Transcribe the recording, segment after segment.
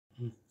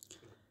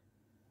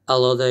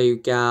Hello there you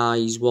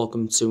guys,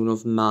 welcome to another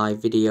of my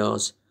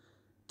videos.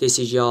 This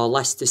is your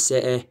Leicester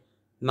City,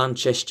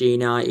 Manchester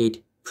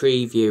United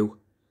preview.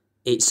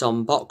 It's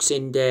on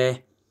Boxing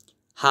Day,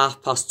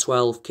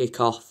 12:30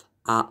 kick-off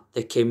at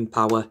the King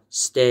Power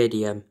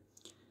Stadium.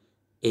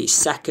 It's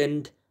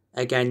second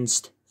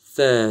against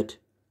third.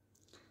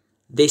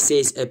 This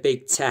is a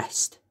big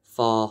test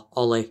for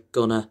Ole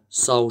Gunnar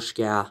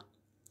Solskjaer.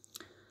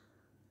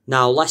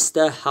 Now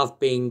Leicester have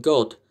been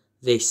good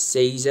this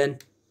season.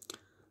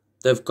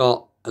 They've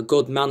got a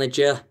good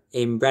manager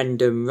in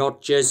Brendan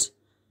Rodgers.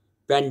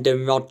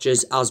 Brendan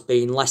Rodgers has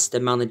been Leicester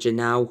manager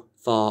now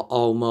for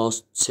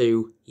almost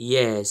 2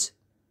 years.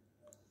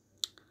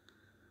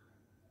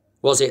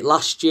 Was it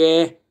last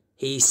year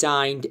he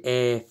signed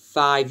a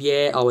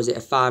 5-year, or was it a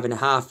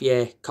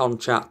 5.5-year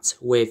contract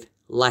with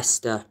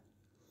Leicester?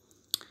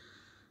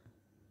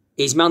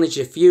 He's managed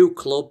a few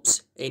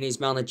clubs in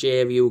his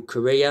managerial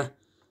career.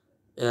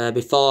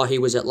 Before he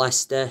was at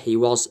Leicester, he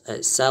was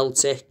at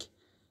Celtic.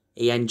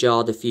 He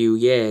endured a few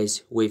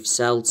years with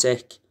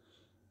Celtic.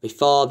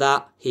 Before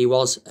that, he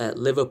was at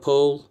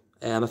Liverpool.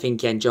 I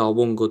think he endured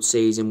one good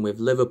season with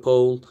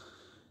Liverpool.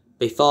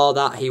 Before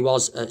that, he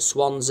was at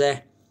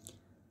Swansea.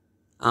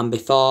 And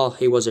before,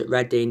 he was at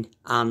Reading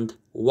and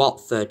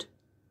Watford.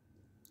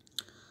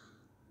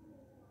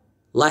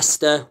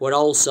 Leicester were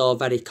also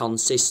very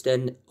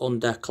consistent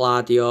under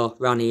Claudio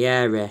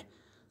Ranieri.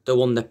 They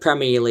won the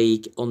Premier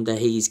League under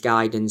his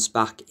guidance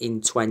back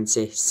in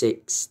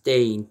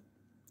 2016.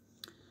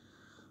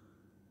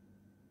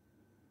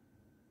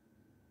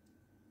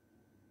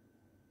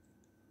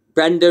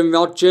 Brendan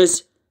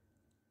Rodgers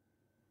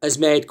has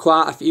made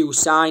quite a few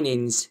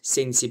signings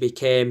since he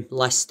became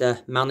Leicester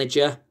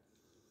manager.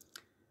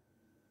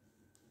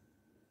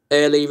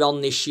 Earlier on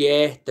this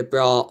year, they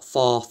brought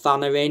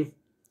Fofana in.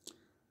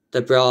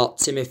 They brought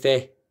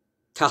Timothy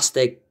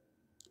Castagne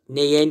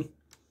in.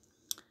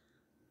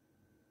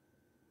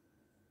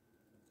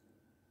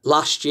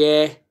 Last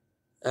year,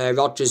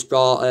 Rodgers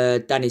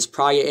brought Dennis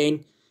Pryor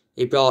in.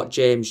 He brought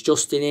James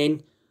Justin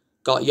in.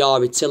 Got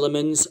Youri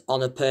Tielemans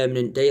on a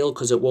permanent deal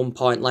because at one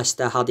point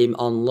Leicester had him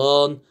on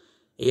loan.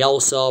 He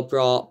also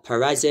brought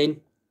Perez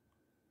in.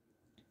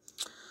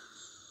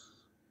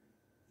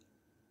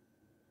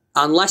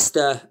 And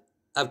Leicester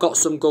have got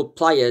some good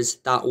players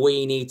that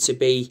we need to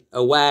be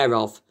aware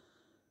of.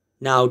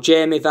 Now,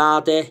 Jamie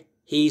Vardy,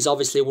 he's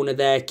obviously one of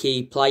their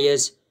key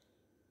players.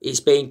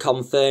 It's been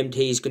confirmed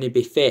he's going to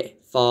be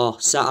fit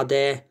for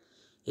Saturday.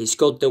 It's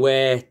good the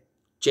way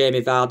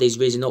Jamie Vardy's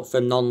risen up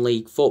from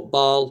non-league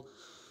football.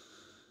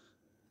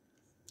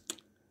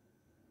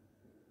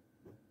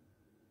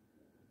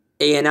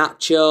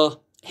 Iheanacho,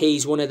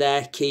 he's one of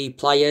their key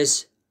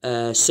players.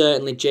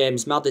 Certainly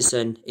James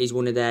Maddison is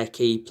one of their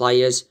key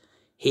players.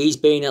 He's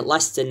been at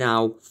Leicester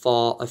now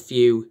for a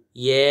few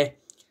years.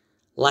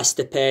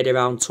 Leicester paid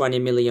around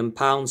 £20 million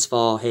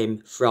for him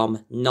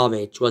from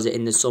Norwich. Was it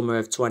in the summer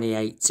of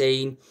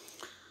 2018?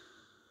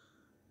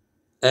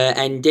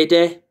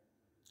 Ndidi,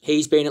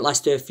 he's been at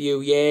Leicester a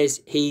few years.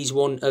 He's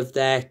one of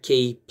their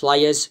key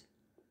players.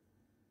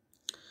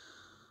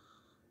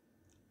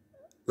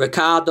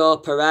 Ricardo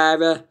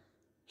Pereira,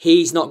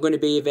 he's not going to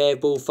be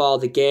available for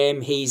the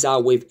game. He's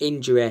out with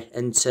injury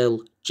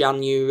until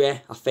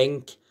January, I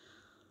think.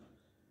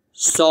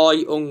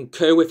 Soy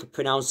Unku, if I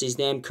pronounce his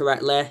name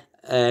correctly,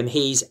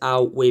 he's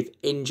out with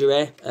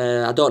injury.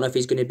 I don't know if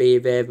he's going to be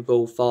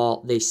available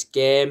for this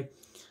game.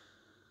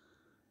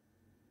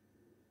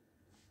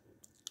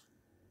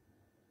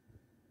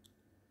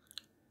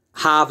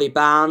 Harvey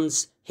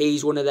Barnes,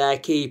 he's one of their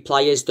key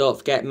players. Don't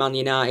forget, Man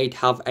United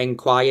have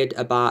inquired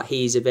about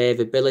his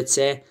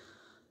availability.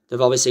 They've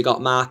obviously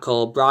got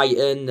Marco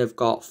Brighton, they've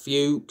got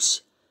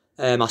Fuchs.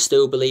 I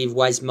still believe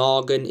Wes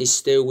Morgan is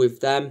still with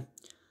them.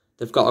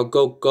 They've got a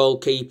good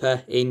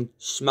goalkeeper in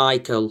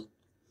Schmeichel.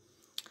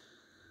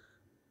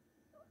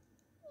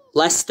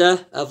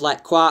 Leicester have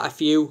let quite a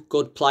few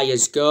good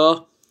players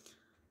go.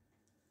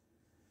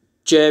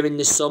 During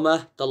the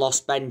summer, they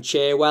lost Ben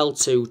Chilwell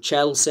to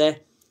Chelsea.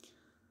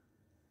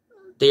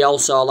 They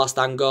also lost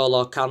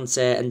N'Golo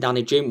Kante and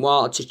Danny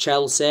Drinkwater to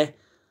Chelsea.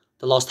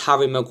 They lost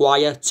Harry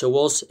Maguire to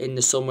us in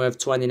the summer of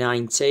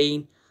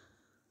 2019.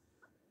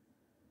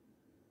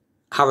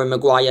 Harry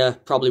Maguire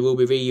probably will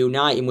be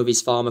reuniting with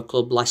his former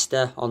club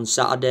Leicester on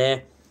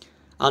Saturday.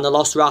 And they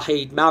lost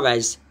Riyad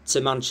Mahrez to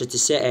Manchester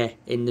City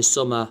in the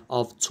summer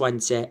of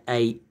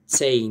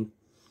 2018.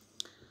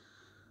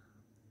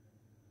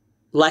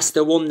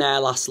 Leicester won their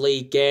last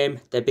league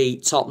game. They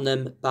beat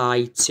Tottenham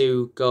by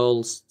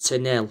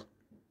 2-0.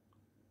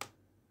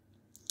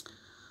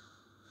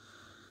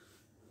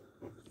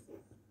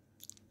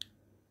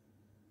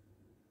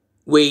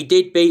 We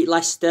did beat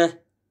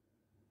Leicester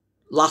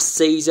last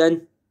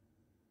season.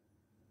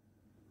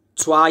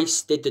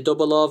 Twice, did the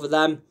double over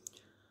them.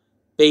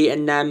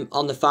 Beating them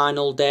on the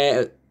final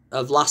day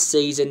of last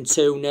season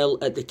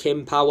 2-0 at the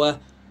King Power.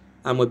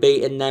 And we're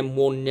beating them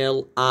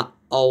 1-0 at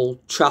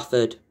Old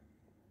Trafford.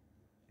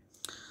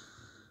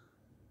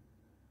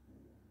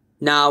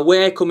 Now,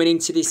 we're coming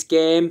into this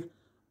game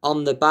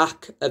on the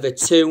back of a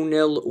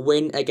 2-0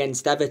 win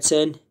against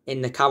Everton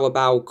in the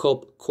Carabao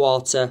Cup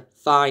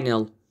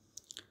quarter-final.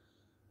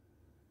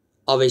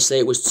 Obviously,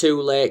 it was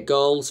 2 late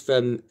goals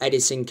from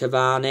Edison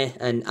Cavani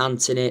and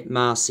Anthony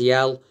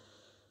Martial.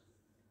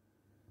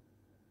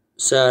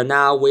 So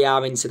now we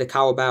are into the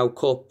Carabao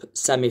Cup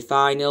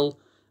semi-final,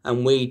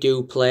 and we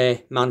do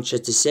play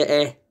Manchester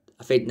City.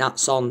 I think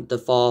that's on the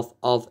 4th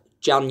of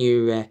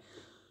January.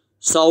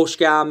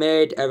 Solskjaer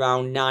made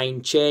around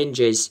 9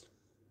 changes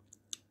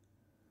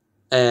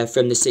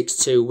from the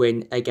 6-2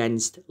 win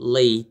against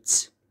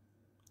Leeds.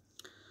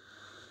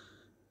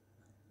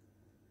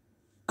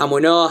 And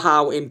we know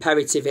how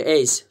imperative it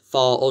is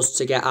for us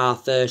to get our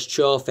first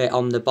trophy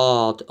on the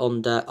board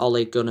under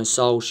Ole Gunnar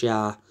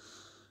Solskjaer.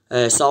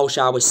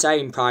 Solskjaer was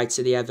saying prior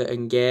to the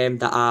Everton game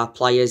that our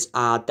players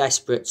are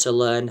desperate to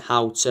learn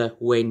how to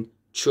win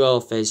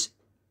trophies.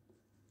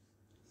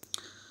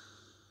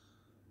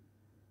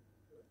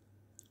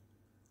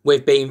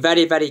 We've been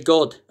very, very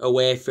good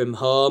away from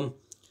home.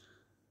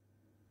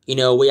 You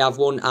know, we have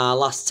won our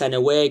last 10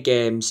 away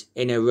games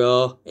in a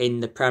row in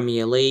the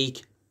Premier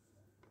League.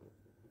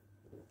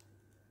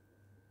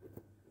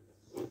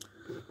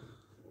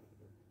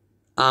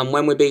 And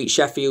when we beat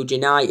Sheffield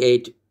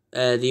United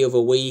the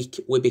other week,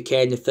 we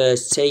became the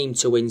first team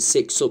to win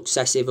 6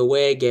 successive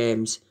away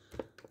games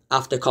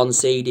after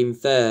conceding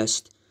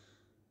first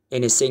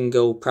in a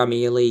single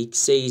Premier League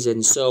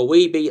season. So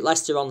we beat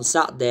Leicester on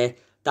Saturday.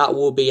 That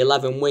will be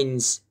 11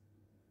 wins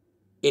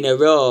in a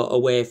row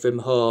away from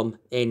home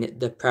in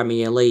the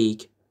Premier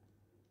League.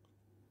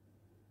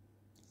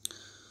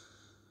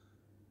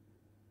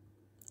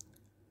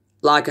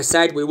 Like I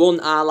said, we won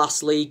our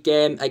last league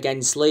game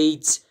against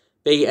Leeds,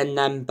 beating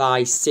them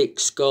by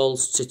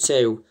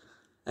 6-2.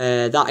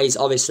 That is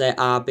obviously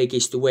our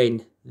biggest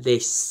win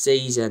this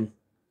season.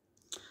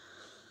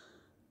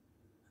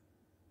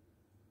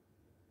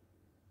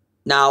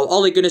 Now,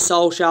 Ole Gunnar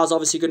Solskjaer is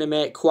obviously going to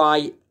make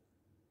quite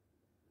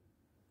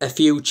a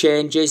few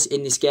changes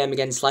in this game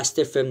against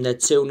Leicester from the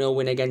 2-0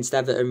 win against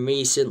Everton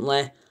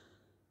recently.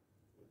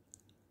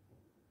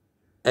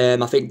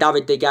 I think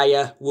David De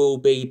Gea will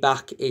be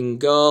back in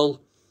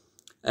goal.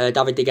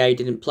 David De Gea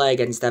didn't play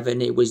against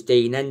Everton, it was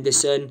Dean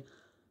Henderson.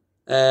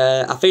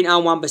 I think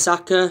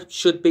Wan-Bissaka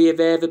should be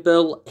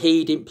available.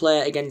 He didn't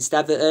play against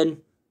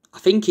Everton. I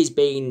think he's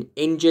been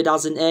injured,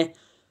 hasn't he?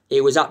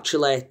 It was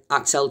actually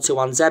Axel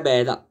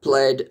Tuanzebe that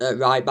played at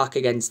right back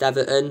against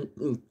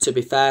Everton. To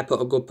be fair,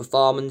 put a good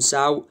performance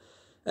out.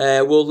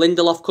 Will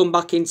Lindelof come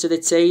back into the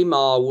team,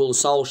 or will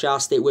Solskjaer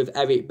stick with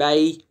Eric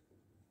Bailly?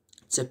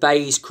 To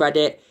Bailly's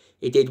credit,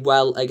 he did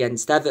well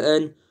against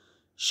Everton.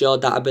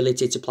 Showed that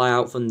ability to play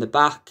out from the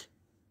back.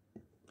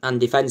 And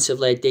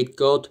defensively did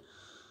good.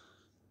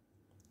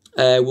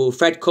 Will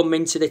Fred come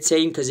into the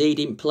team because he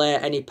didn't play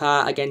any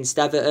part against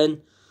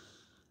Everton?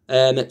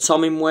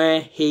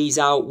 Tominway, he's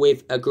out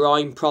with a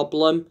groin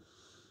problem.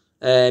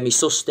 He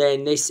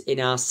sustained this in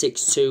our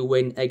 6-2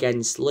 win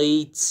against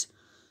Leeds.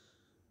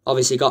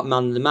 Obviously got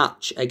man of the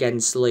match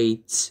against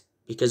Leeds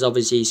because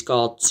obviously he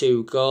scored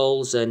 2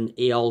 goals and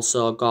he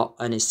also got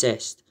an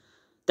assist.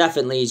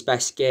 Definitely his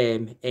best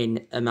game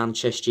in a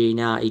Manchester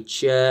United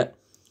shirt.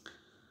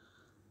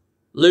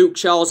 Luke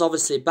Shaw's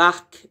obviously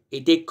back. He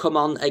did come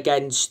on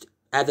against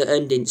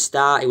Everton, didn't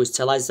start. It was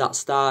Tellez that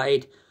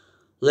started.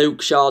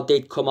 Luke Shaw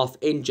did come off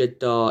injured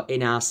though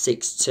in our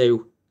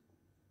 6-2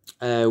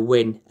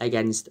 win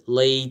against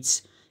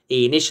Leeds.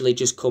 He initially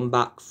just come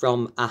back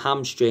from a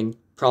hamstring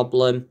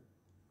problem.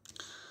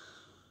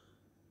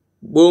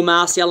 Will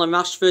Martial and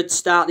Rashford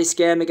start this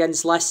game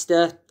against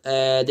Leicester?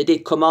 They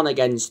did come on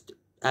against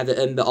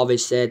Everton, but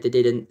obviously they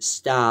didn't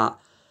start.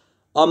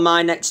 On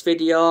my next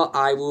video,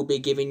 I will be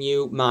giving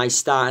you my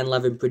starting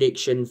 11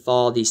 prediction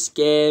for this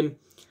game.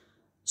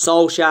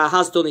 Solskjaer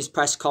has done his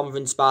press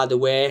conference, by the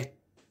way,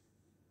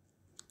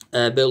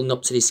 building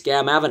up to this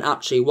game. I haven't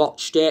actually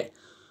watched it,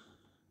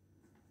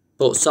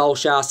 but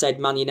Solskjaer said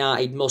Man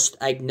United must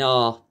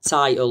ignore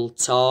title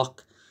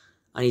talk.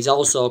 And he's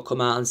also come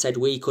out and said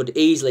we could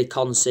easily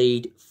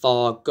concede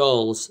 4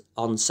 goals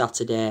on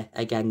Saturday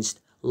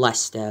against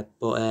Leicester.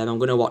 But I'm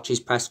going to watch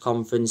his press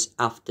conference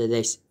after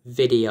this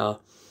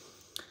video.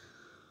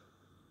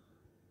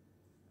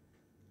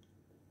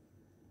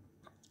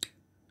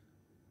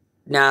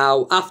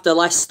 Now, after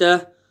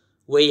Leicester,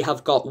 we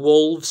have got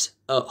Wolves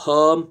at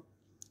home.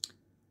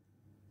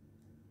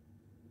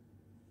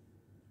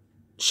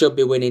 Should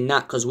be winning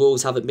that because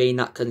Wolves haven't been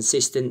that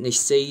consistent this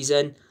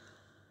season.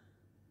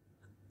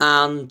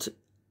 And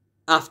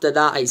after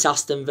that, it's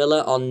Aston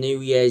Villa on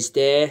New Year's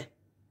Day.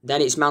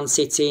 Then it's Man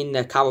City in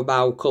the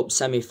Carabao Cup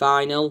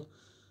semi-final.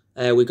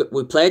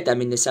 We played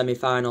them in the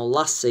semi-final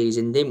last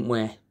season, didn't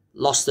we?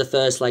 Lost the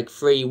first leg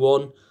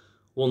 3-1.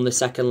 Won the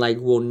second leg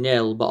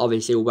 1-0, but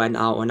obviously we went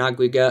out on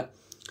aggregate.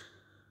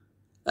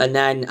 And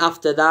then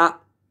after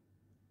that,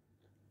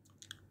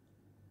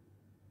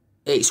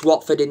 it's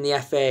Watford in the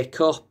FA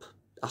Cup,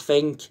 I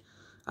think.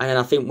 And then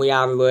I think we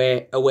are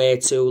away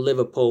to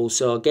Liverpool.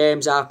 So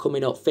games are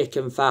coming up thick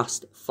and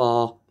fast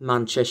for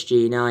Manchester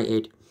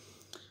United.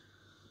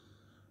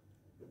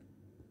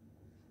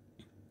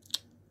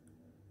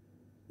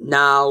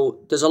 Now,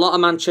 there's a lot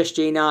of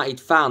Manchester United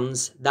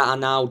fans that are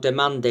now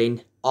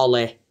demanding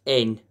Ole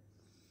in.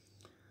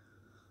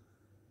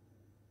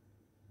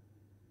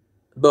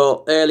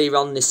 But earlier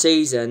on this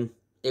season,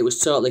 it was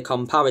totally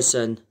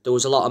comparison. There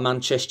was a lot of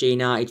Manchester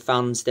United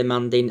fans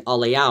demanding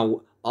Ole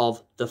out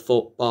of the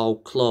football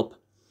club.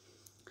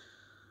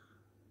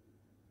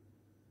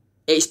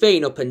 It's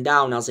been up and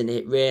down, hasn't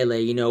it,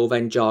 really? You know, we've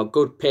enjoyed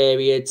good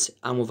periods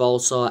and we've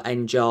also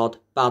enjoyed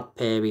bad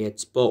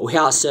periods. But we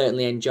are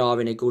certainly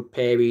enjoying a good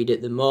period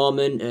at the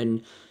moment.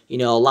 And, you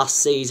know, last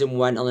season we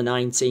went on a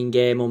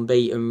 19-game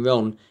unbeaten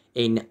run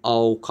in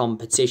all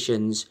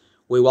competitions.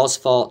 We was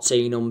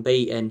 14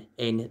 unbeaten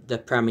in the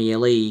Premier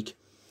League.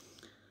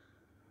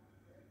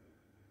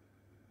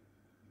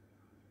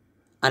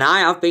 And I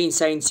have been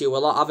saying to you a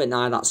lot, haven't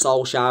I, that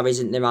Solskjaer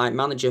isn't the right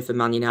manager for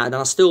Man United. And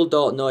I still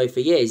don't know if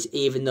he is,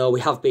 even though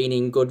we have been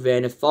in good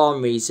vein of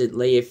form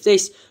recently. If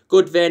this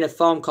good vein of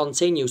form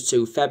continues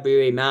to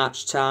February,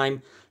 March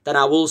time, then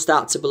I will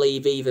start to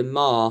believe even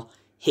more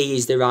he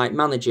is the right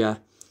manager.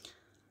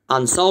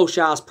 And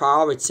Solskjaer's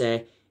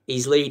priority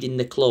is leading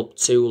the club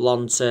to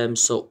long-term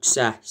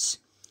success.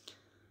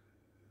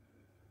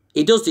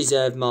 He does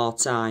deserve more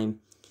time.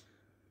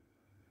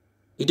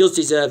 He does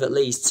deserve at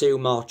least 2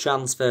 more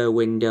transfer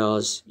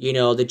windows. You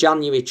know, the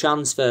January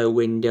transfer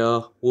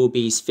window will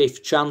be his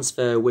 5th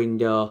transfer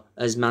window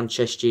as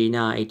Manchester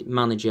United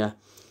manager.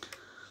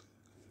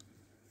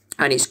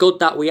 And it's good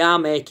that we are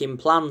making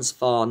plans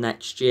for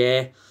next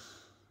year.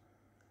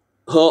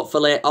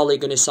 Hopefully, Ole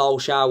Gunnar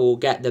Solskjaer will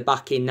get the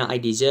backing that he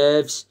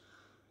deserves.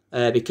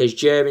 Because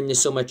during the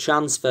summer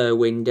transfer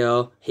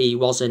window, he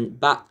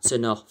wasn't backed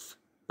enough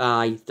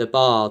by the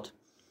board.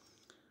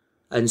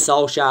 And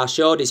Solskjaer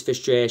showed his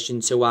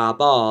frustration to our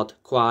board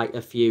quite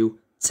a few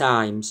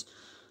times.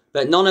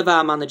 But none of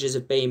our managers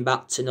have been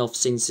backed enough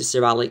since the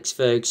Sir Alex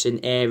Ferguson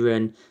era.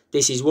 And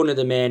this is one of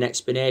the main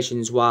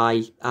explanations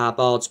why our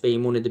board's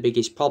been one of the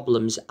biggest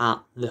problems at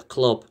the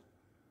club.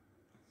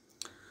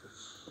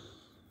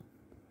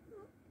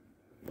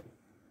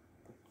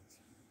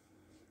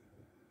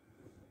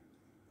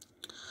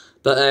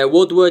 But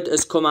Woodward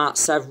has come out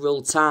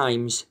several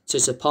times to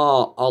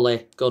support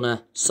Ole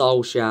Gunnar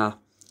Solskjaer.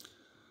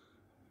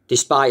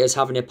 Despite us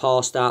having a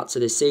poor start to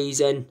the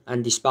season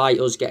and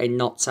despite us getting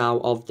knocked out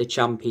of the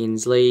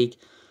Champions League,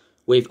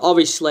 we've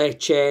obviously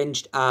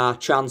changed our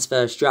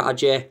transfer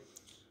strategy.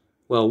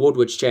 Well,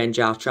 Woodward's changed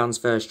our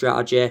transfer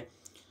strategy.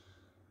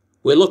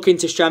 We're looking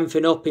to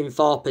strengthen up in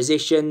 4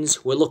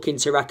 positions. We're looking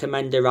to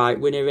recommend a right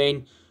winger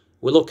in.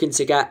 We're looking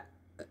to get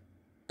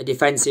a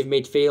defensive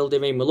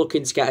midfielder in. We're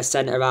looking to get a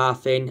centre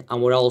half in.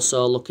 And we're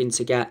also looking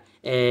to get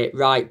a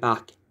right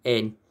back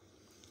in.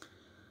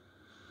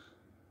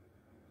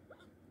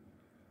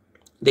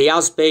 There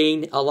has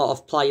been a lot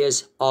of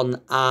players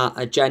on our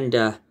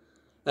agenda.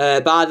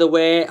 By the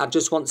way, I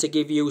just want to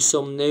give you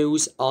some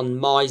news on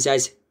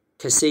Moises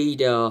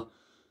Caicedo.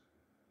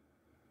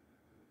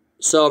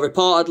 So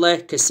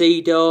reportedly,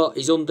 Caicedo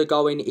is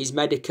undergoing his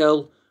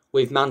medical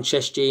with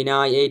Manchester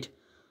United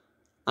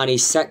and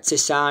he's set to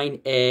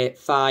sign a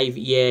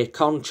 5-year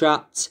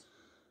contract.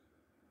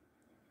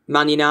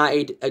 Man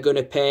United are going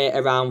to pay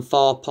around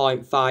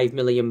 £4.5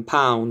 million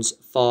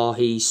for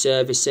his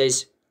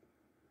services.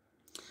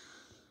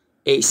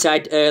 It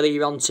said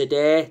earlier on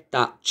today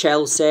that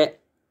Chelsea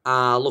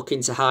are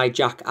looking to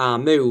hijack our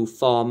move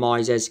for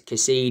Moises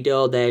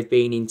Caicedo. They've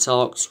been in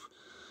talks.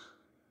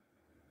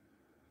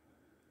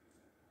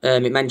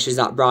 It mentions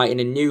that Brighton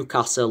and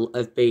Newcastle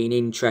have been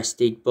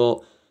interested,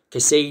 but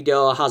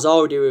Caicedo has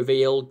already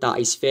revealed that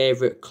his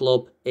favourite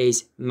club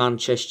is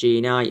Manchester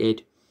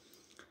United.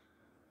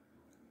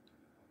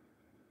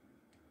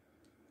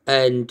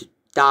 And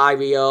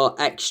Dario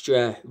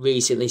Extra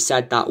recently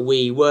said that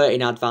we were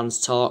in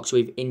advanced talks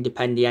with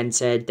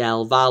Independiente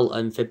del Valle,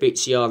 and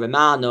Fabrizio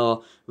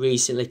Romano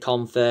recently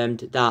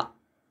confirmed that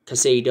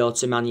Caicedo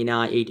to Man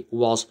United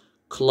was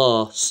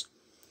close.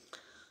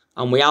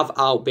 And we have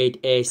outbid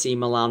AC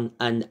Milan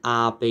and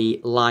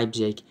RB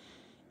Leipzig.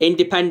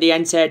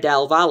 Independiente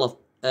del Valle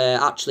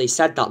actually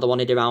said that they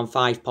wanted around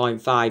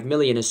 5.5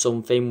 million or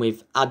something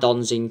with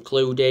add-ons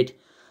included,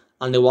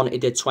 and they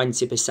wanted a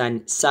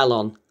 20%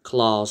 sell-on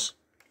clause.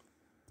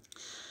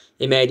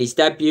 He made his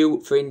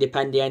debut for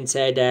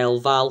Independiente del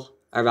Valle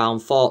around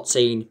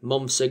 14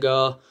 months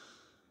ago.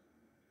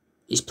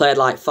 He's played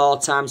like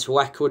 4 times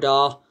for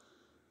Ecuador.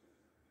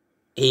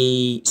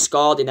 He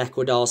scored in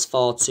Ecuador's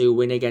 4-2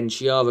 win against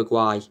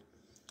Uruguay.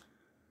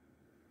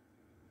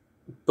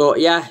 But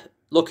yeah,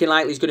 looking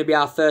like he's going to be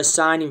our first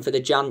signing for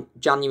the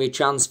January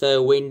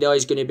transfer window.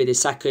 He's going to be the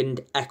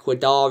second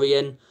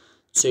Ecuadorian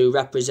to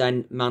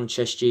represent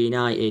Manchester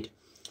United.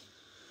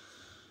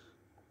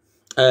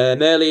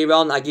 Earlier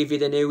on, I give you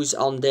the news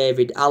on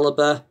David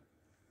Alaba.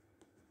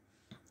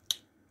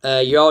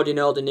 You already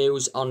know the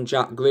news on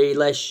Jack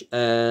Grealish.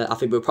 I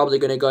think we're probably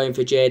going to go in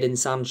for Jadon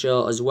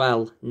Sancho as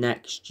well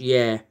next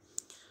year.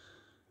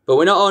 But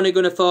we're not only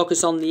going to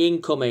focus on the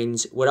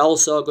incomings, we're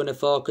also going to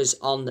focus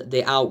on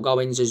the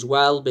outgoings as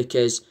well,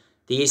 because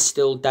there is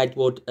still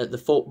deadwood at the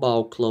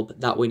football club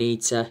that we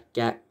need to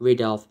get rid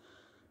of.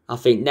 I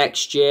think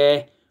next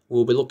year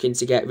we'll be looking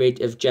to get rid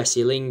of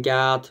Jesse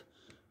Lingard.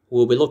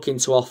 We'll be looking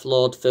to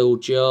offload Phil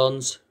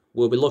Jones.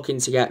 We'll be looking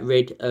to get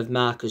rid of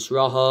Marcus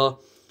Rojo.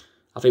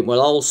 I think we'll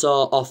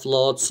also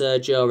offload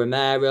Sergio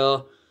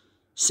Romero.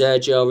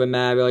 Sergio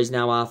Romero is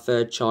now our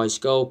third choice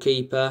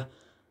goalkeeper.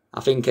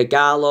 I think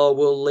Ighalo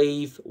will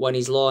leave when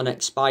his loan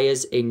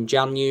expires in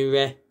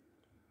January.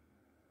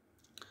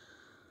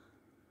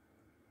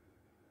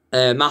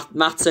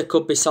 Mata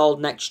could be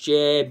sold next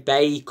year.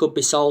 Bay could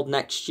be sold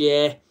next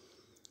year.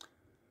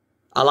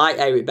 I like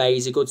Eric Bay,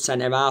 he's a good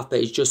centre-half,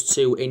 but he's just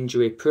too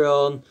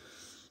injury-prone.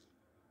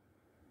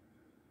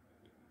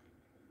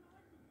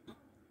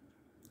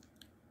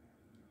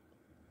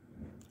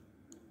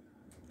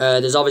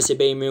 There's obviously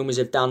been rumours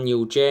of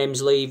Daniel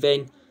James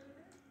leaving.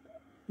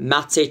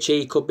 Matic,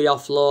 he could be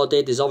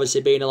offloaded. There's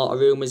obviously been a lot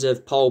of rumours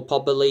of Paul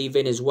Pogba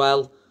leaving as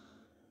well.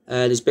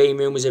 There's been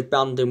rumours of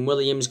Brandon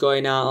Williams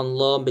going out on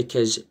loan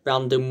because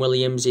Brandon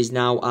Williams is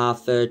now our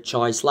third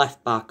choice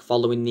left-back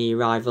following the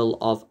arrival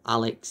of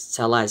Alex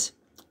Telles.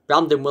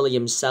 Brandon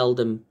Williams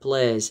seldom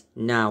plays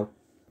now.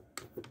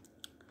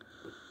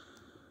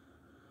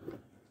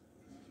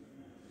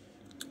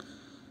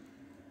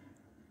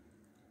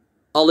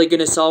 Ole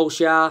Gunnar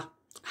Solskjaer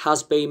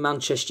has been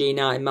Manchester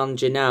United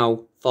manager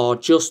now for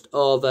just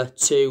over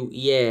 2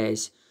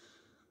 years.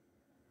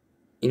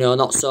 You know,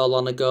 not so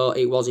long ago,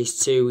 it was his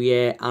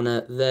 2-year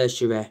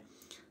anniversary.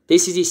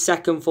 This is his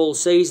second full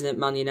season at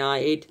Man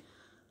United.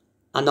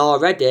 And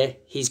already,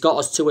 he's got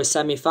us to a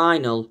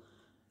semi-final.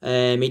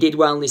 He did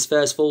well in his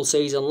first full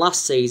season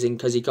last season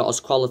because he got us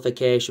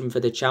qualification for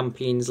the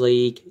Champions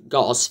League,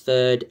 got us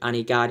third, and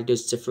he guided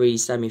us to 3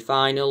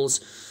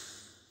 semi-finals.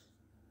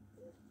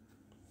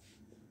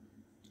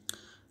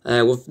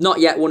 We've not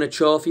yet won a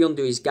trophy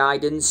under his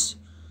guidance.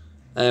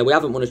 We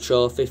haven't won a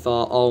trophy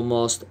for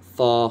almost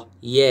 4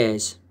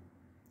 years.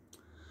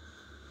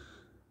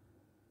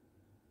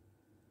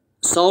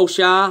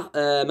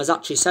 Solskjaer has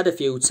actually said a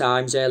few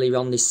times earlier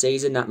on this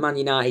season that Man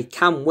United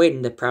can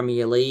win the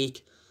Premier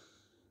League.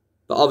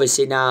 But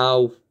obviously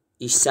now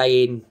he's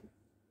saying,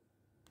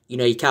 you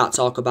know, you can't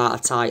talk about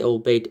a title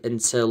bid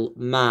until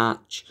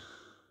March.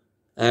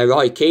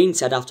 Roy Keane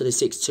said after the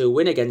 6-2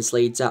 win against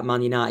Leeds that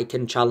Man United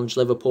can challenge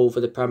Liverpool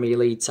for the Premier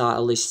League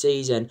title this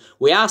season.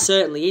 We are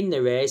certainly in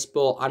the race,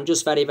 but I'm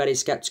just very, very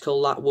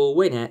sceptical that we'll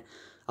win it.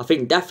 I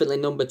think definitely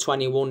number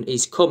 21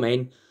 is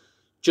coming,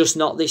 just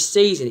not this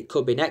season. It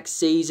could be next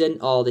season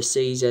or the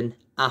season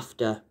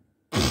after.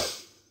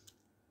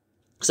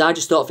 Because I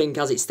just don't think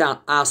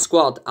our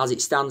squad, as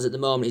it stands at the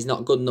moment, is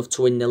not good enough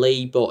to win the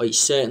league, but it's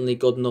certainly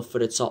good enough for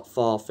the top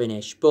 4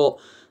 finish. But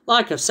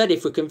like I've said,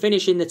 if we can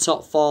finish in the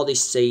top 4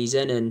 this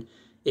season and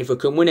if we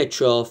can win a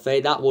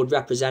trophy, that would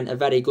represent a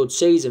very good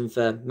season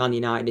for Man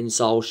United and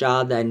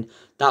Solskjaer. Then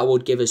that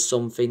would give us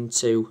something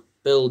to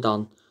build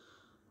on.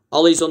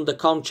 Ollie's under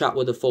contract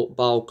with the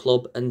football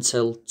club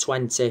until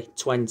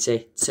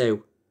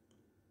 2022.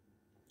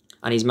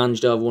 And he's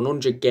managed over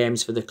 100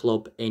 games for the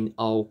club in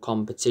all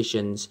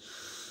competitions.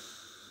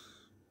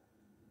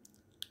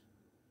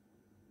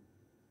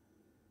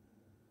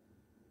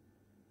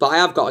 But I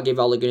have got to give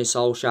Ole Gunnar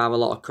Solskjaer a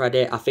lot of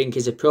credit. I think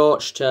his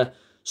approach to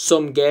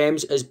some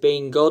games has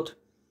been good.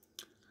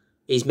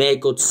 He's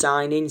made good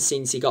signings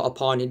since he got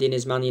appointed in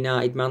as Man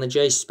United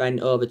manager. He's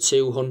spent over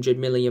 £200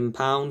 million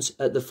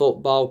at the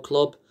football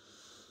club.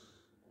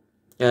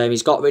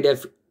 He's got rid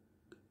of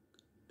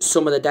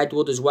some of the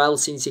deadwood as well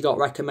since he got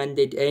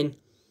recommended in.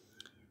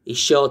 He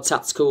showed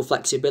tactical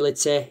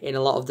flexibility in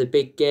a lot of the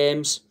big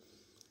games.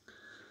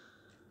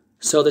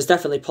 So there's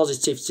definitely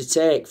positives to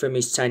take from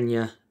his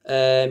tenure.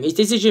 His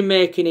decision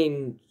making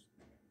in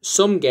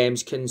some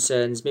games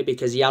concerns me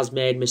because he has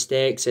made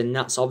mistakes and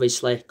that's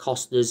obviously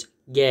cost us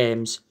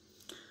games.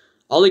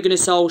 Ole Gunnar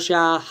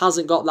Solskjaer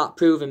hasn't got that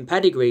proven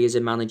pedigree as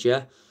a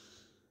manager.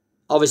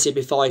 Obviously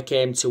before he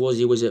came to us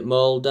he was at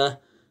Molde.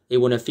 He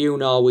won a few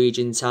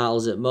Norwegian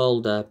titles at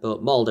Molde,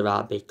 but Molde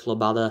are a big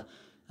club either.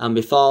 And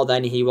before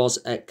then he was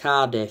at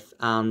Cardiff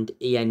and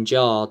he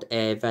enjoyed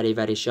a very,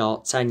 very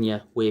short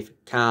tenure with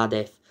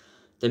Cardiff.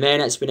 The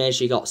main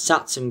explanation he got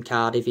sacked from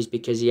Cardiff is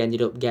because he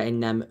ended up getting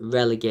them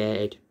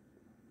relegated.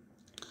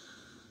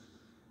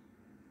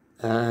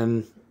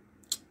 But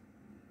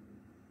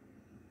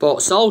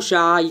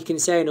Solskjaer, you can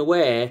say in a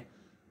way,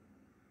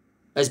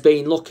 has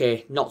been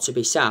lucky not to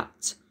be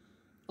sacked.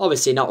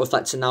 Obviously not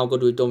reflecting how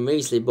good we've done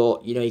recently,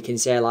 but you know, you can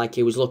say like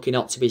he was lucky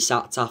not to be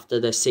sacked after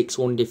the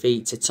 6-1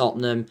 defeat to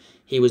Tottenham.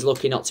 He was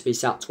lucky not to be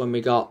sacked when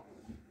we got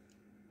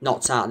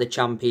knocked out of the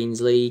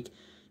Champions League.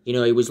 You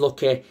know, he was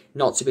lucky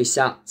not to be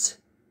sacked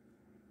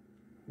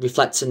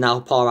reflecting how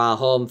poor our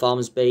home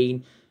form's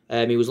been.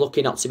 He was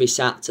lucky not to be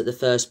sacked at the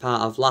first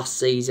part of last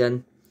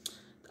season.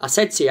 I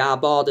said to you, our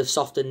board have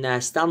softened their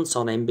stance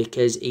on him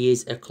because he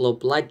is a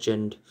club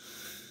legend.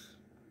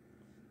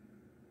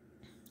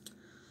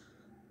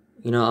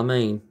 You know what I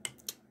mean?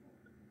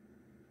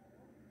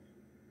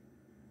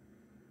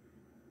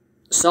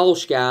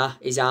 Solskjaer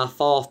is our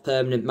 4th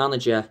permanent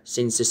manager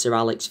since the Sir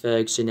Alex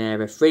Ferguson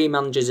era. 3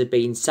 managers have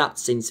been sacked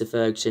since the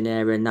Ferguson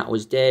era, and that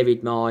was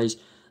David Moyes,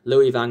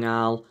 Louis van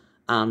Gaal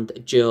and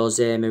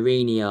Jose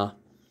Mourinho.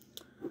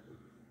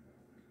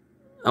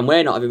 And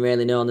we're not even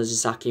really known as a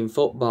sacking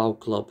football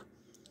club.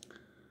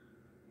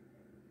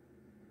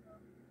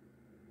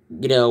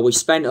 You know, we've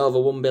spent over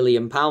 £1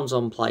 billion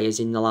on players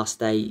in the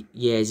last 8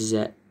 years, is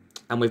it?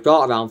 And we've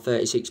brought around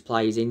 36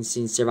 players in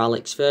since Sir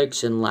Alex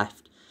Ferguson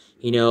left.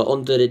 You know,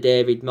 under the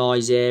David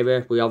Moyes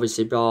era, we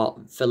obviously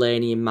brought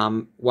Fellaini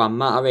and Juan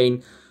Mata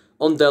in.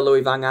 Under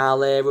Louis van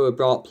Gaal era, we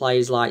brought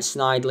players like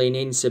Schneidlin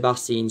in,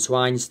 Sebastian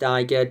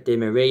Schweinsteiger, Di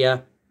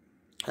Maria,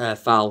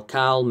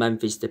 Falcao,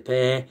 Memphis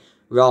Depay,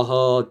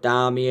 Rojo,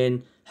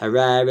 Darmian,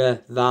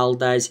 Herrera,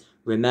 Valdez,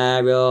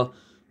 Romero,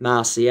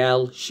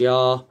 Martial,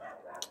 Shaw.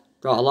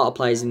 Brought a lot of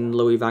players in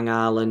Louis van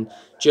Gaal, and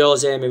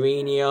Jose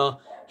Mourinho,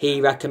 he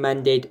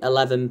recommended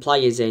 11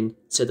 players in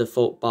to the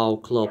football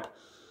club.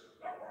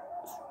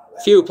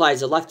 Few players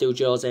have left who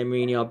Jose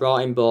Mourinho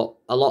brought in, but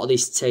a lot of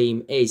this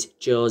team is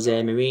Jose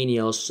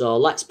Mourinho. So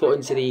let's put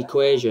into the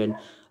equation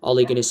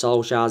Ole Gunnar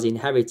Solskjaer's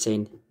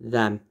inheriting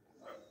them.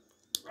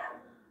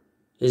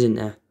 Isn't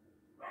there?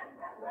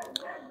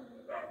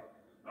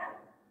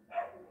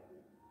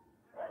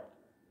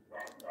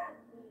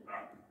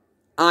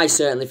 I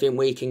certainly think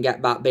we can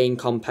get back being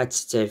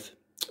competitive.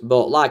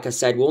 But like I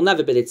said, we'll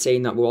never be the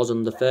team that was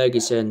under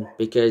Ferguson,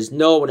 because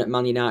no one at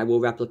Man United will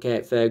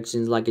replicate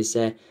Ferguson's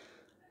legacy.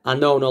 And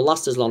no one will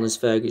last as long as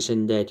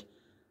Ferguson did.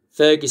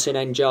 Ferguson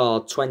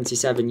endured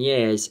 27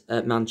 years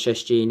at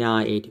Manchester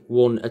United,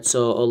 won a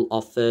total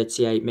of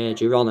 38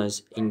 major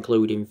honours,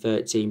 including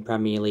 13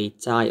 Premier League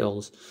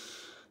titles.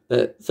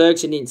 But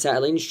Ferguson didn't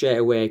settle in straight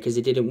away because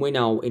he didn't win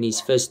out in his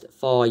first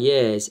 4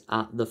 years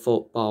at the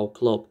football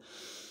club.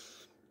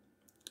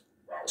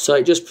 So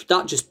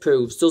that just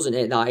proves, doesn't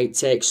it, that it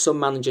takes some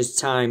managers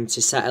time to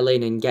settle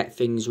in and get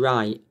things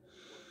right.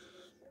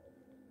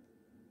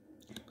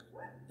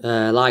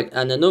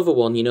 And another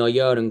one, you know,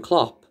 Jurgen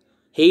Klopp,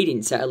 he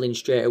didn't settle in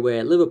straight away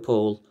at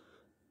Liverpool.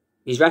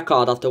 His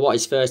record after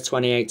his first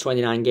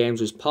 29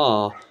 games was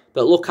poor,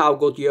 but look how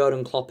good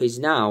Jurgen Klopp is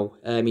now.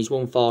 He's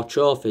won 4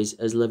 trophies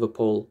as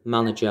Liverpool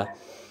manager.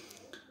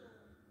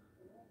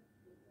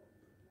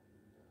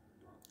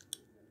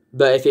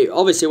 But if it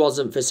obviously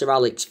wasn't for Sir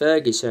Alex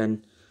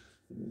Ferguson,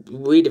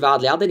 we'd have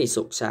hardly had any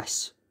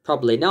success.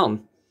 Probably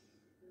none.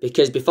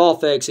 Because before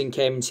Ferguson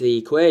came into the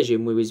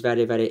equation, we was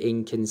very, very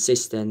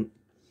inconsistent.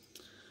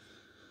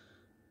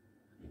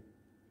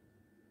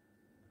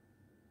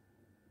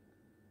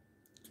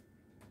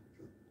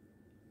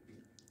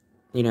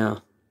 You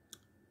know.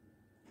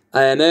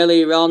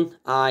 Earlier on,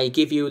 I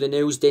give you the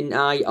news, didn't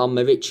I, on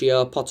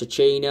Mauricio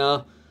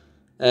Pochettino.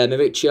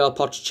 Mauricio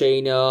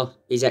Pochettino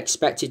is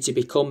expected to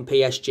become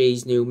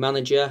PSG's new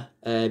manager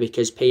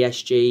because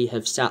PSG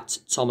have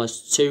sacked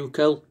Thomas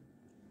Tuchel.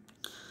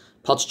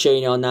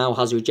 Pochettino now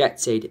has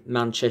rejected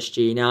Manchester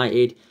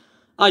United.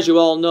 As you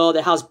all know,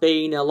 there has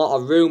been a lot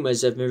of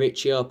rumours of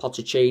Mauricio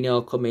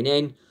Pochettino coming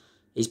in.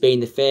 He's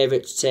been the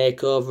favourite to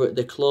take over at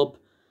the club.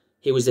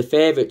 He was the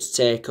favourite to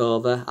take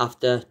over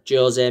after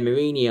Jose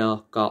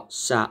Mourinho got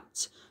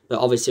sacked. But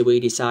obviously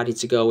we decided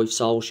to go with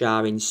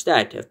Solskjaer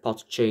instead of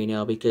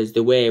Pochettino, because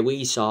the way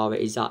we saw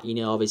it is that, you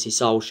know, obviously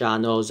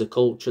Solskjaer knows the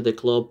culture of the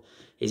club.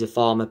 He's a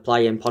former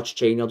player, and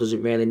Pochettino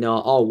doesn't really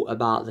know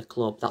about the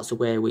club. That's the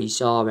way we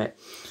saw it.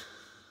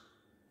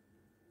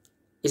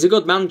 He's a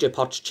good manager,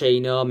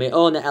 Pochettino. My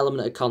only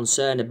element of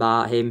concern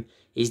about him,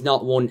 he's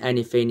not won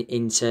anything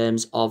in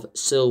terms of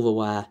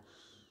silverware.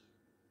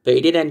 But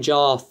he did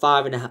enjoy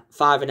five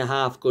and a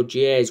half good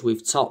years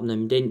with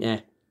Tottenham, didn't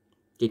he?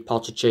 Did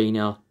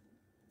Pochettino.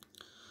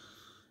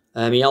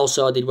 He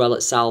also did well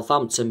at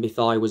Southampton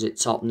before he was at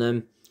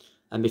Tottenham.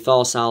 And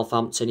before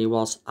Southampton, he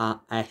was at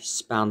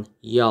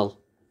Espanyol.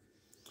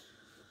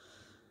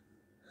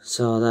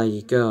 So, there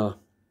you go.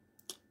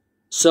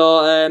 So,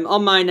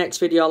 on my next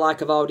video,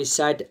 like I've already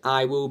said,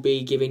 I will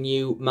be giving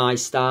you my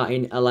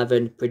starting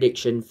 11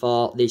 prediction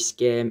for this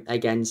game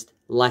against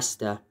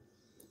Leicester.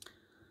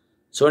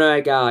 So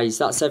anyway guys,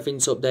 that's everything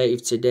to update you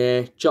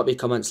today. Drop your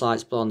comments,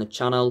 likes below on the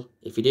channel.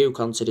 If you do,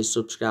 consider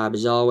subscribe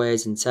as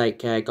always, and take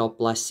care. God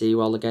bless. See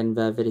you all again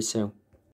very, very soon.